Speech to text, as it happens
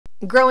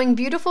Growing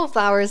beautiful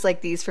flowers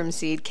like these from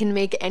seed can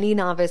make any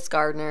novice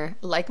gardener,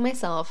 like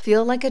myself,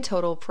 feel like a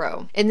total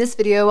pro. In this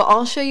video,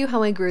 I'll show you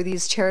how I grew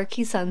these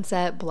Cherokee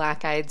Sunset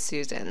Black-Eyed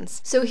Susans.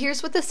 So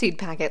here's what the seed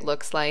packet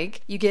looks like.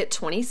 You get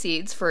 20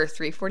 seeds for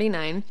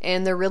 $3.49,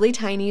 and they're really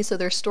tiny, so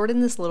they're stored in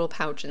this little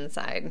pouch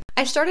inside.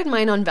 I started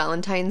mine on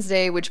Valentine's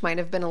Day, which might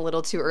have been a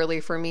little too early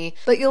for me,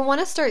 but you'll want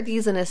to start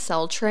these in a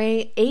cell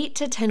tray 8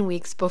 to 10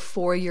 weeks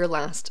before your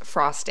last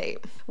frost date.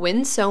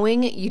 When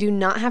sowing, you do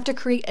not have to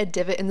create a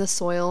divot in the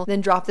soil,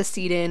 then drop the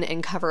seed in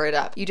and cover it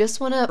up. You just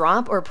want to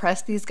drop or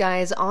press these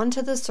guys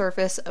onto the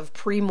surface of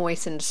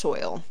pre-moistened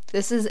soil.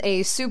 This is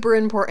a super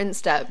important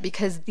step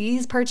because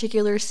these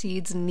particular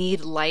seeds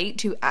need light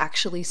to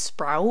actually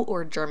sprout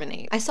or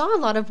germinate. I saw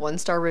a lot of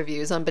 1-star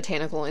reviews on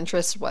Botanical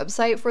Interest's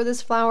website for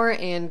this flower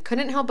and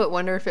couldn't help but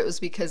wonder if it was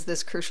because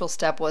this crucial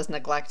step was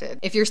neglected.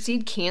 If your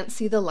seed can't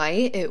see the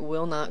light, it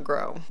will not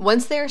grow.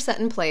 Once they are set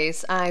in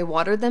place, I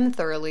watered them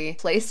thoroughly,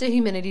 placed a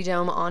humidity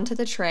dome onto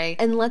the tray,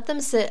 and let them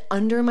sit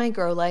under my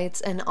grow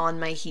lights and on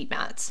my heat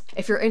mats.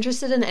 If you're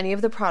interested in any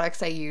of the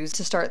products I use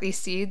to start these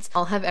seeds,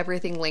 I'll have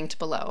everything linked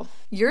below.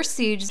 Your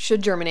seeds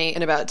should germinate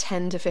in about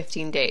 10 to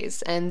 15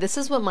 days, and this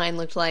is what mine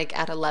looked like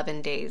at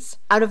 11 days.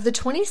 Out of the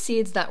 20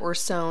 seeds that were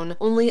sown,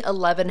 only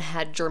 11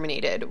 had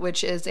germinated,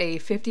 which is a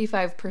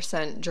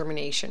 55%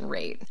 germination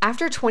rate.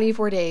 After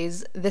 24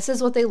 days, this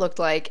is what they looked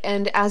like,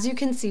 and as you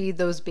can see,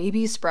 those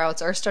baby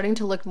sprouts are starting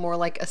to look more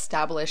like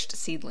established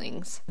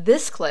seedlings.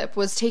 This clip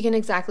was taken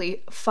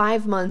exactly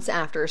 5 months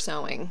after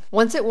sowing.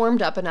 Once it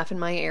warmed up enough in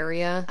my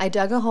area, I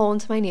dug a hole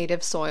into my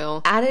native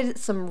soil, added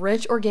some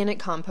rich organic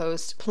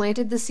compost,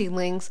 planted the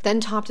seedlings, then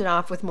topped it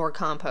off with more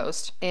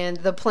compost. And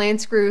the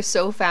plants grew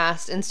so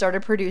fast and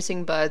started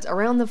producing buds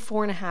around the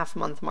 4.5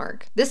 month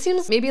mark. This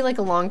seems maybe like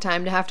a long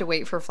time to have to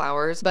wait for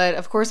flowers, but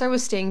of course I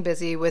was staying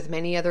busy with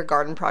many other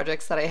garden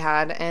projects that I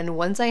had, and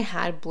once I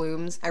had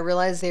blooms, I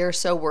realized they are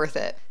so worth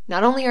it.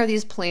 Not only are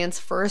these plants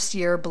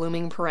first-year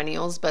blooming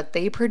perennials, but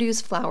they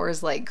produce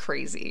flowers like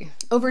crazy.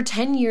 Over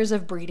 10 years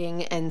of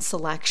breeding and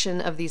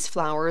selection of these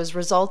flowers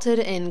resulted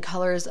in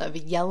colors of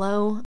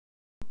yellow,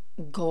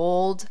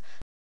 gold,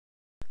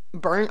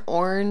 burnt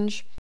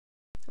orange,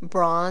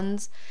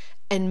 bronze,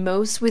 and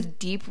most with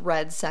deep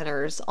red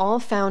centers, all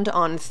found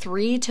on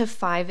 3 to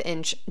 5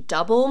 inch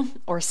double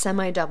or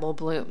semi-double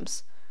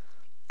blooms.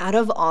 Out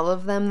of all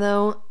of them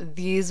though,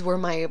 these were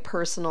my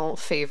personal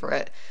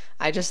favorite.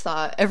 I just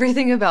thought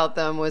everything about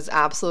them was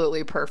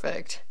absolutely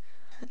perfect.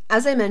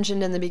 As I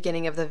mentioned in the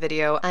beginning of the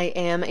video, I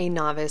am a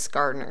novice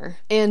gardener,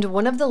 and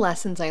one of the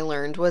lessons I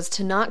learned was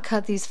to not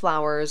cut these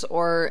flowers,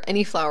 or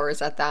any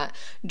flowers at that,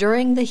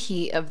 during the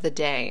heat of the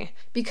day.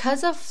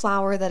 Because a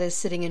flower that is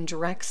sitting in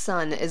direct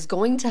sun is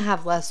going to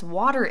have less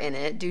water in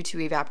it due to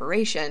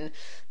evaporation,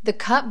 the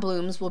cut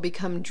blooms will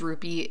become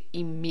droopy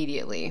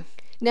immediately.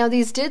 Now,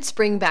 these did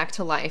spring back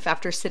to life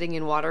after sitting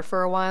in water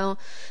for a while,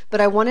 but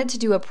I wanted to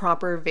do a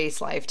proper vase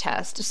life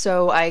test,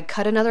 so I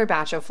cut another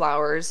batch of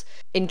flowers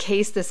in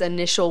case this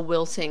initial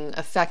wilting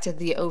affected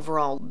the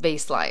overall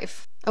vase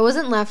life. I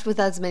wasn't left with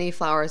as many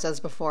flowers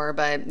as before,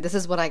 but this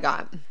is what I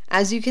got.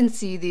 As you can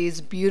see, these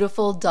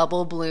beautiful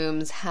double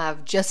blooms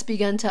have just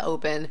begun to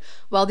open,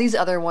 while these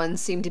other ones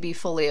seem to be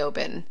fully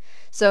open.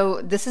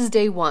 So this is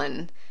day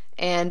 1,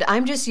 and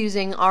I'm just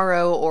using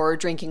RO or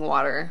drinking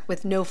water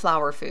with no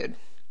flower food.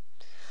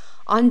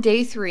 On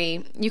day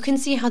 3, you can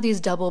see how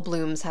these double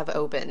blooms have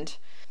opened.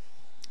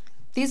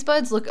 These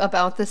buds look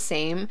about the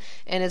same,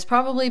 and it's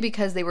probably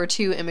because they were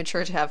too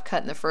immature to have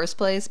cut in the first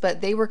place,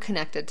 but they were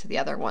connected to the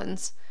other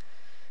ones.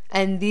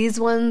 And these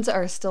ones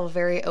are still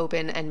very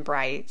open and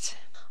bright.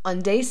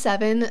 On day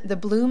 7, the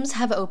blooms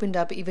have opened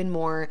up even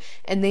more,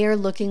 and they are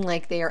looking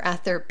like they are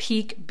at their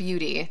peak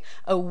beauty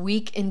a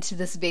week into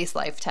this vase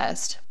life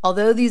test,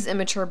 although these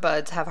immature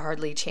buds have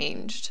hardly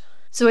changed.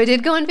 So I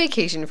did go on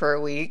vacation for a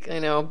week. I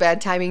know,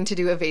 bad timing to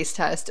do a vase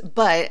test,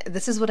 but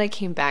this is what I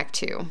came back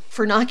to.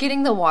 For not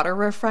getting the water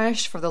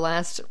refreshed for the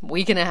last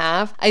week and a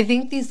half, I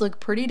think these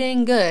look pretty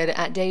dang good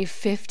at day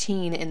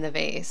 15 in the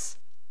vase.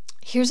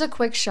 Here's a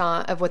quick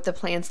shot of what the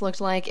plants looked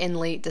like in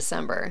late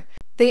December.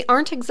 They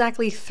aren't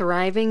exactly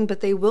thriving, but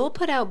they will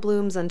put out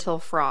blooms until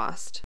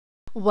frost.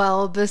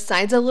 Well,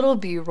 besides a little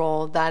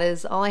B-roll, that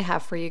is all I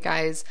have for you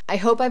guys. I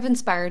hope I've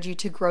inspired you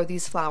to grow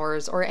these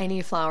flowers, or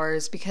any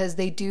flowers, because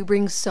they do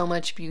bring so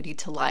much beauty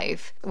to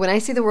life. When I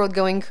see the world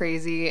going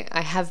crazy,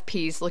 I have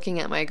peace looking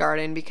at my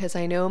garden because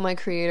I know my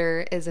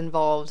Creator is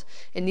involved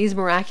in these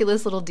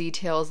miraculous little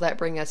details that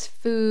bring us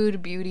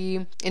food,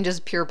 beauty, and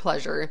just pure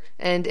pleasure.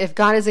 And if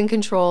God is in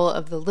control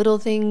of the little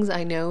things,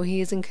 I know He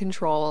is in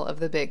control of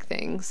the big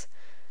things.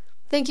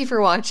 Thank you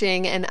for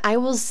watching, and I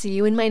will see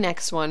you in my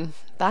next one.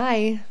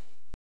 Bye!